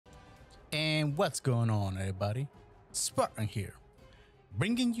And what's going on, everybody? Spartan here,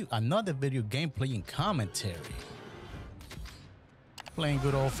 bringing you another video gameplay and commentary. Playing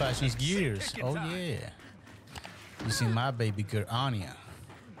good old-fashioned Gears. Oh yeah. You see my baby girl, Anya.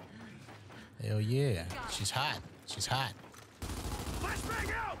 Hell yeah. She's hot. She's hot.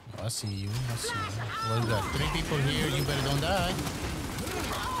 Oh, I see you. I see you. Well, we got 3 people here. You better don't die.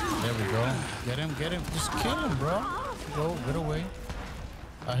 There we go. Get him, get him. Just kill him, bro. Go, get away.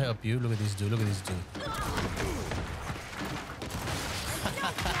 I'll help you. Look at this dude. Look at this dude.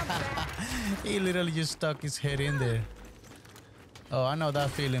 He literally just stuck his head in there. Oh, I know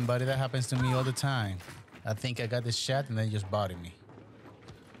that feeling, buddy. That happens to me all the time. I think I got this shot and then just bodied me.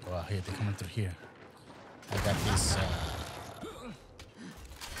 Oh, here, they're coming through here. I got this,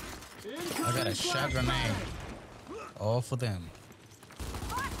 I got a shot grenade. All for them.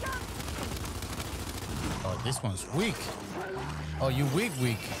 Oh, this one's weak. Oh, you weak.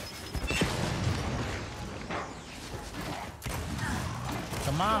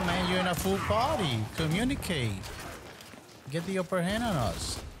 Come on, man. You're in a full party. Communicate. Get the upper hand on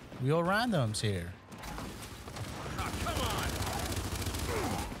us. We all randoms here.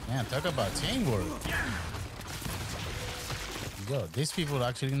 Man, talk about teamwork. Yo, these people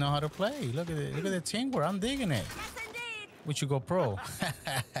actually know how to play. Look at it. Look at the teamwork. I'm digging it. Yes, indeed. We should go pro. All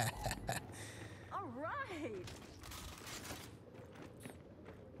right.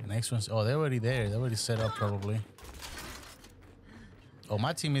 The next one's... Oh, they're already there. They're already set up, probably. Oh,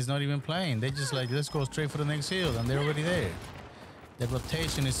 my team is not even playing. They just like, let's go straight for the next hill. And they're already there. The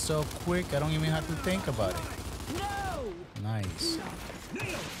rotation is so quick, I don't even have to think about it. No. Nice.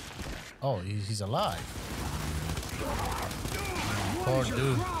 Oh, he's alive. Poor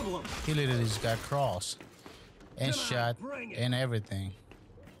dude. He literally just got crossed. And shot. And everything.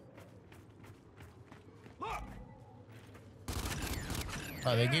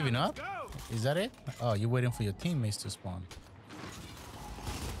 Oh, they're giving up? Is that it? Oh, you're waiting for your teammates to spawn.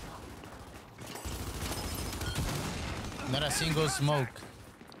 Not a single smoke.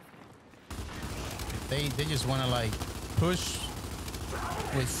 They just want to like push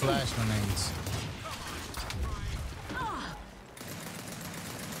with flash grenades.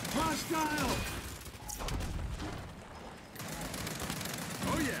 Hostile!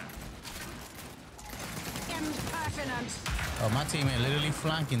 Oh yeah. Impertinent. Oh, my teammate literally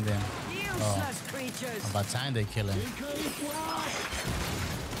flanking them. Useless creatures. About time they kill him.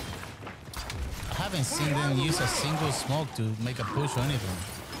 I haven't seen them use a single smoke to make a push or anything.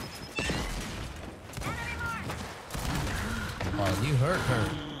 Oh, you hurt her.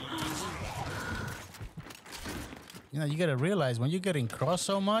 You know, you gotta realize when you're getting crossed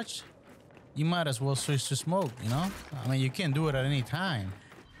so much, you might as well switch to smoke, you know? I mean, you can't do it at any time.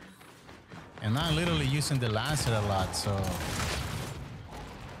 And I'm literally using the Lancer a lot, so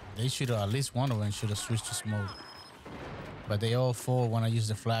they should have, at least one of them should have switched to smoke. But they all fall when I use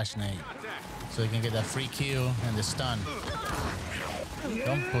the flash nade. So you can get that free kill and the stun.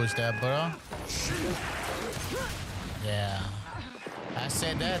 Don't push that, bro. Yeah. I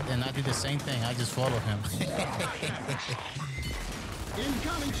said that and I did the same thing. I just followed him.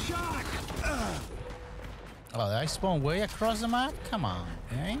 Incoming shock! Oh, did I spawn way across the map? Come on,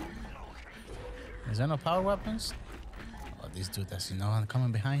 man. Is there no power weapons? Oh, this dude, does he know I'm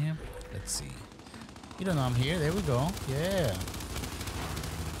coming behind him? Let's see. You don't know I'm here. There we go. Yeah.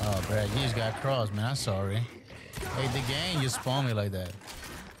 Oh, bro, you just got crossed, man. I'm sorry. Hey, the game, you spawn me like that.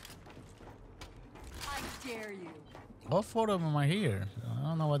 I dare you. All 4 of them are here. I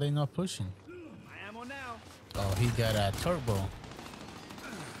don't know why they're not pushing. My ammo now. Oh, he got a turbo.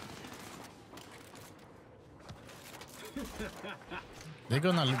 They're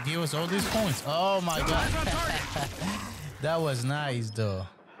gonna give us all these points. Oh my god. That was nice, though.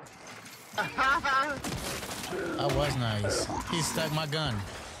 That was nice. He stuck my gun.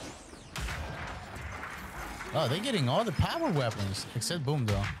 Oh, they're getting all the power weapons except Boom,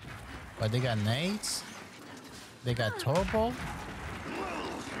 though. But they got nades. They got turbo.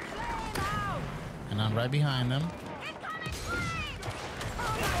 And I'm right behind them.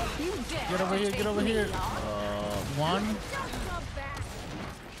 Get over here, get over here. One.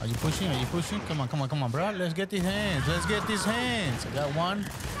 Are you pushing? Are you pushing? Come on, come on, come on, bro. Let's get these hands. Let's get these hands. I got one.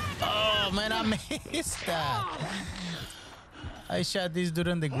 Oh, man, I missed that. I shot this dude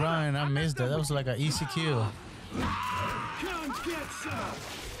on the ground and I missed that. That was like an easy kill. Come get some!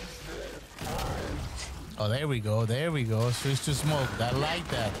 Oh, there we go. There we go. Switch to smoke. I like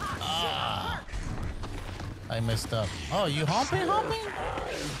that. Ah. I messed up. Oh, you humping?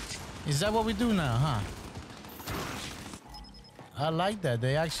 Is that what we do now, huh? I like that.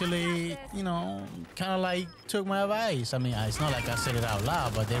 They actually, you know, kind of like took my advice. I mean, it's not like I said it out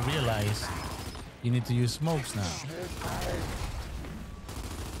loud, but they realized You need to use smokes now.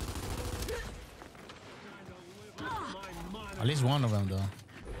 At least one of them, though.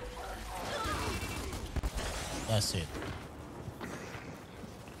 That's it.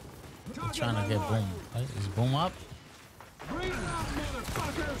 I'm trying to get Boom. Right? Is Boom up? Bring it out,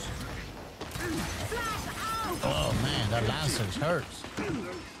 motherfuckers! Oh man, that Lancer hurts.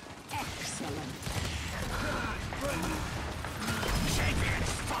 Excellent.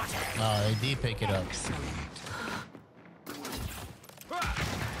 Oh, they did pick it up.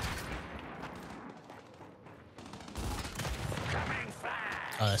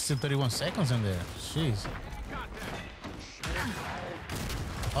 There's still 31 seconds in there. Jeez.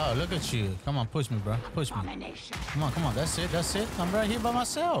 Oh, look at you. Come on, push me, bro. Push me. Come on, come on. That's it. That's it. I'm right here by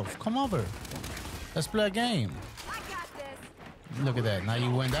myself. Come over. Let's play a game. I got this. Look at that. Now you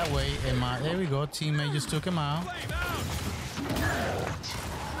went that way, and there we go. Teammate just took him out. Upsie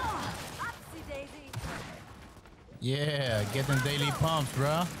daisy. Yeah, get them daily pumps,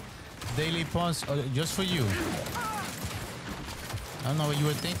 bro. Daily pumps just for you. I don't know what you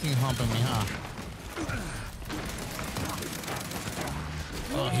were thinking, humping me, huh?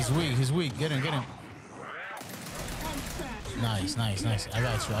 Oh, he's weak. He's weak. Get him. Get him. Nice, nice, nice. I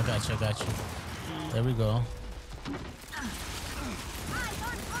got you. I got you. I got you. There we go.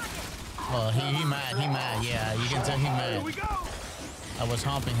 Oh, he mad. He mad. Yeah, you can tell he mad. I was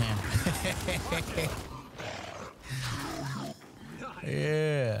humping him.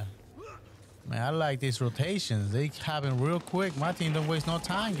 Yeah. Man, I like these rotations. They happen real quick. My team don't waste no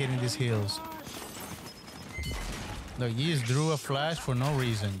time getting these heals. Look, you just drew a flash for no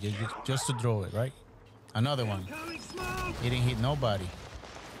reason. Just to throw it, right? Another one. He didn't hit nobody.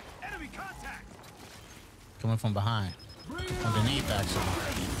 Coming from behind. Underneath, actually.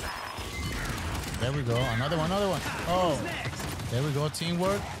 There we go. Another one, another one. Oh, there we go.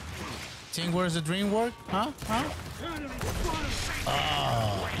 Teamwork. Teamwork's the dream work? Huh? Huh?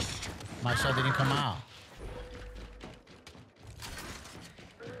 Oh, my shot didn't come out.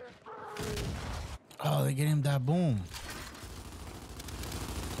 Oh, they get him that boom.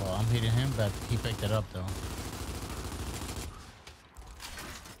 Oh, I'm hitting him, but he picked it up, though.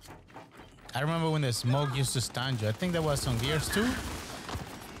 I remember when the smoke used to stun you. I think that was on Gears 2.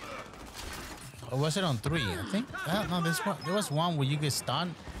 Or was it on 3? I think. No, there was one where you get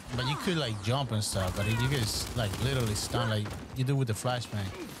stunned, but you could like jump and stuff. But you get like literally stunned, like you do with the flashbang,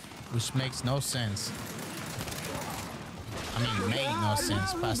 which makes no sense. I mean, made no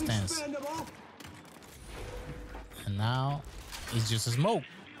sense. Past tense. And now it's just a smoke.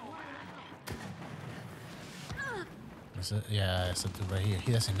 Yeah, it's a dude right here.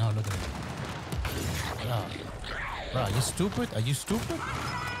 He doesn't know. Look at him. Bro, are you stupid? Are you stupid?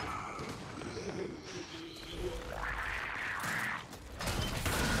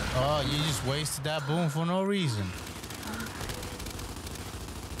 Oh, you just wasted that boom for no reason.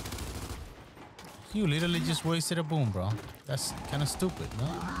 You literally just wasted a boom, bro. That's kind of stupid, no?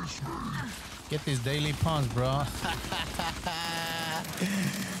 Get these daily pumps, bro.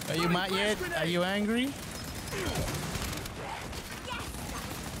 Are you mad yet? Are you angry?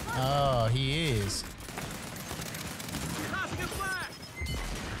 Oh, he is.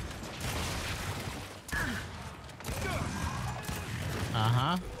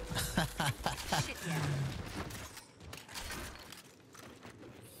 Uh-huh.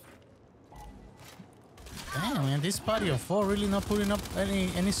 Damn, man, this party of 4 really not putting up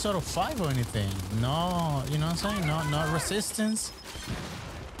any sort of fight or anything. No, you know what I'm saying? No resistance.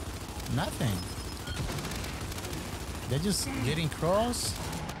 Nothing. They're just getting cross,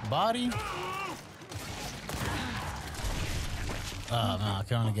 body. Oh no, I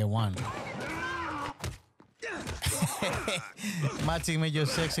can only get one. My teammate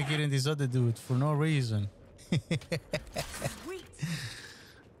just executing this other dude for no reason.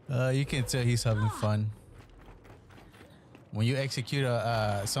 You can tell he's having fun. When you execute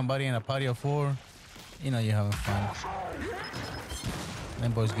somebody in a party of 4, you know you're having fun.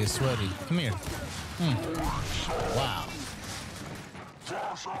 Them boys get sweaty. Come here. Wow.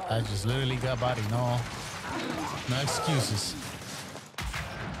 I just literally got body. No excuses.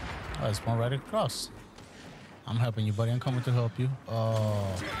 Oh, it's one right across. I'm helping you, buddy. I'm coming to help you.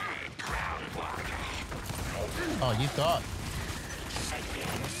 Oh, you thought.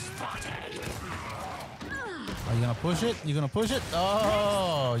 Are you gonna push it? You gonna push it?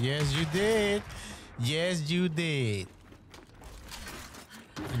 Oh, yes, you did. Yes, you did.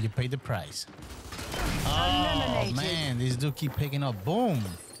 And you paid the price. Oh, man. This dude keep picking up. Boom.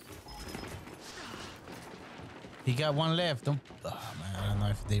 He got one left. Oh, man. I don't know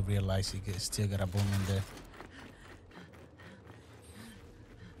if they realize he still got a boom in there.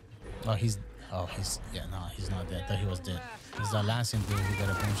 Oh, Oh, he's not dead. I thought he was dead. It's that Lansing dude who got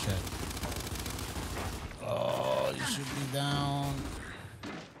a boom shot. Oh, you should be down.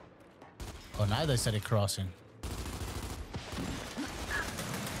 Oh, now they started crossing.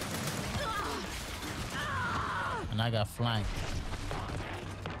 And I got flanked.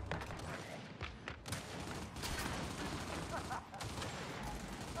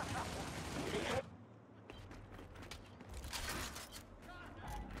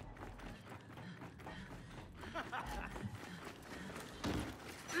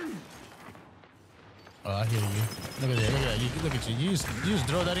 Oh, I hear you. Look at that. Look at that. Look at you. You just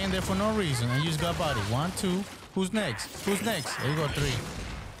throw that in there for no reason and you just got body. 1, 2. Who's next? Who's next? There you go. 3.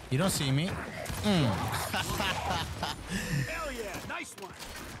 You don't see me. Hell yeah, nice one.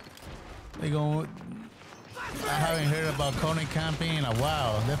 They go. I haven't heard about corner camping in a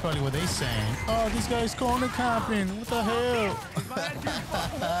while. That's probably what they saying. Oh, this guy's corner camping. What the hell?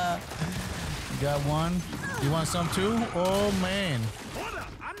 You got one. You want some too? Oh man. Hold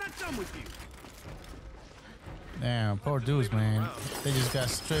up, I'm not done with you. Damn, poor dudes, man. They just got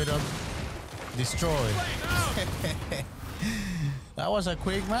straight up destroyed. That was a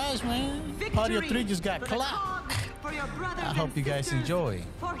quick match, man. Party of 3 just got clapped. I hope you guys enjoy.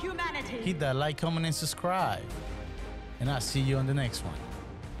 Hit that like, comment, and subscribe. And I'll see you on the next one.